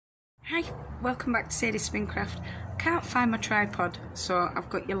Hi, welcome back to Sadie's Spincraft. I can't find my tripod, so I've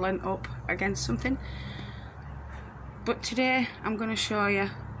got you leant up against something. But today I'm going to show you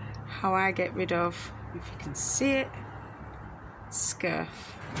how I get rid of, if you can see it, scurf.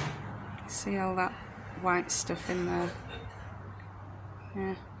 See all that white stuff in there?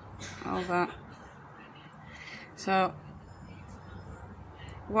 Yeah, all that. So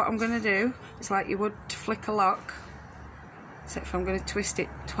what I'm going to do is like you would to flick a lock, except for I'm going to twist it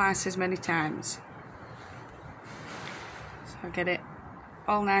twice as many times. So I get it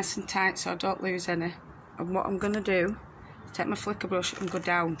all nice and tight so I don't lose any. And what I'm going to do is take my flicker brush and go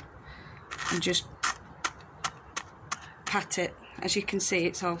down and just pat it. As you can see,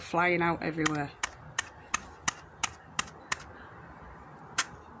 it's all flying out everywhere.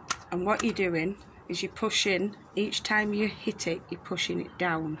 And what you're doing is you're pushing, each time you hit it, you're pushing it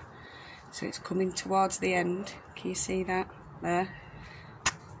down. So it's coming towards the end. Can you see that? There.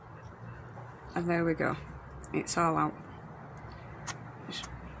 And there we go. It's all out. Just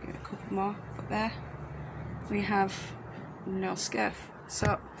get a couple more, but there. We have no scurf.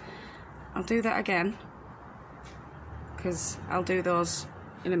 So I'll do that again, because I'll do those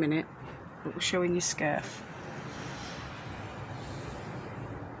in a minute, but we're showing you scurf.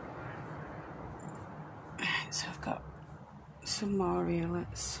 So I've got some more here.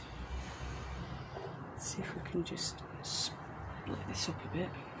 Let's see if we can just split this up a bit.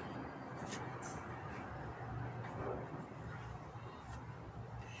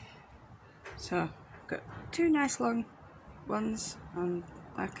 So I've got two nice long ones, and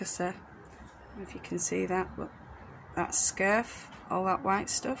like I said, I don't know if you can see that, but that's scurf, all that white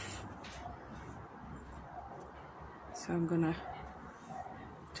stuff. So I'm gonna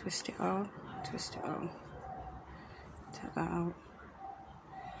twist it all, take that out,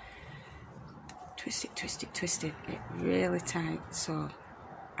 twist it, get really tight, so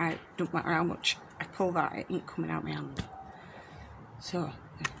I don't matter how much I pull that, it ain't coming out my hand. So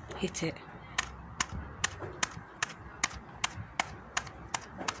hit it.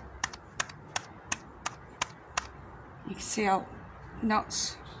 You can see how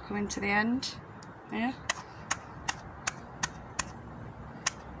knots coming to the end, yeah?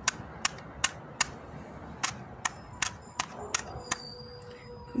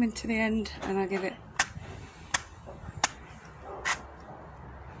 Coming to the end, and I give it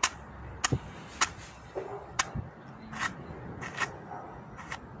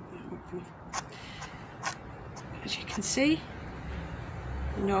as you can see,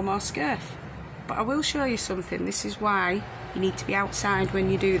 no more scurf. But I will show you something. This is why you need to be outside when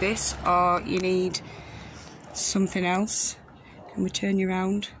you do this, or you need something else. Can we turn you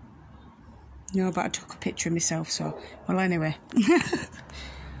around? No, but I took a picture of myself, so well, anyway.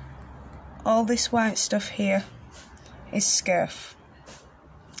 All this white stuff here is scurf,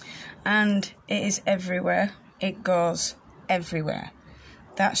 and it is everywhere. It goes everywhere.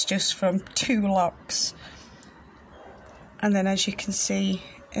 That's just from 2 locks. And then, as you can see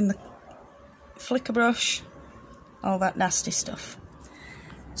in the flicker brush, all that nasty stuff.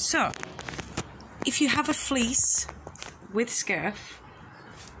 So if you have a fleece with scurf,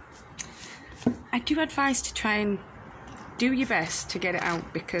 I do advise to try and do your best to get it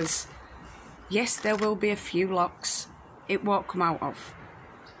out, because yes, there will be a few locks it won't come out of,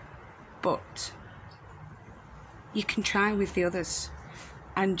 but you can try with the others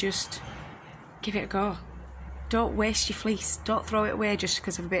and just give it a go. Don't waste your fleece, don't throw it away just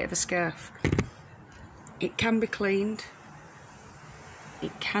because of a bit of a scurf. It can be cleaned,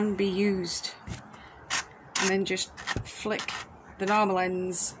 it can be used, and then just flick the normal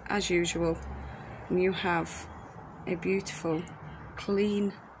ends as usual, and you have a beautiful,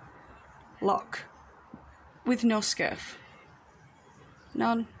 clean lock with no scurf.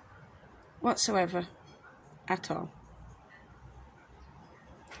 None whatsoever at all.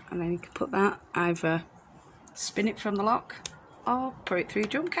 And then you can put that, either spin it from the lock or put it through your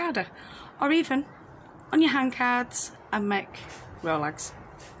drum carder, or even on your hand cards and make rolags,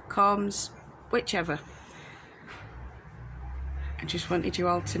 combs, whichever. I just wanted you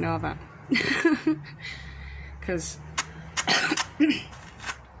all to know that, because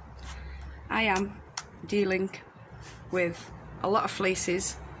I am dealing with a lot of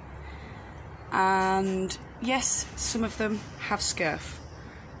fleeces, and yes, some of them have scurf,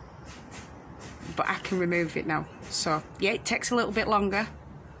 but I can remove it now. So yeah, it takes a little bit longer,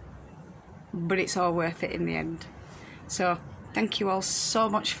 but it's all worth it in the end. So thank you all so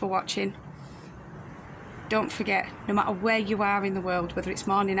much for watching. Don't forget, no matter where you are in the world, whether it's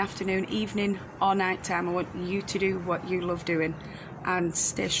morning, afternoon, evening or night time, I want you to do what you love doing and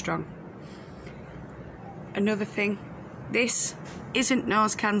stay strong. Another thing, this isn't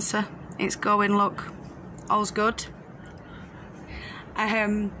nose cancer, It's going, look, all's good.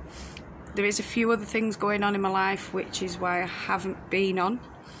 There is a few other things going on in my life, which is why I haven't been on.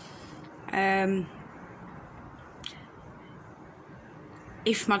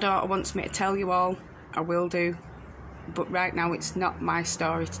 If my daughter wants me to tell you all, I will do. But right now it's not my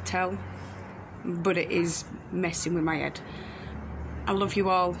story to tell, but it is messing with my head. I love you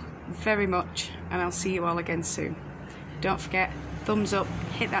all very much, and I'll see you all again soon. Don't forget, thumbs up,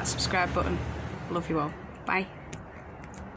 hit that subscribe button. Love you all. Bye.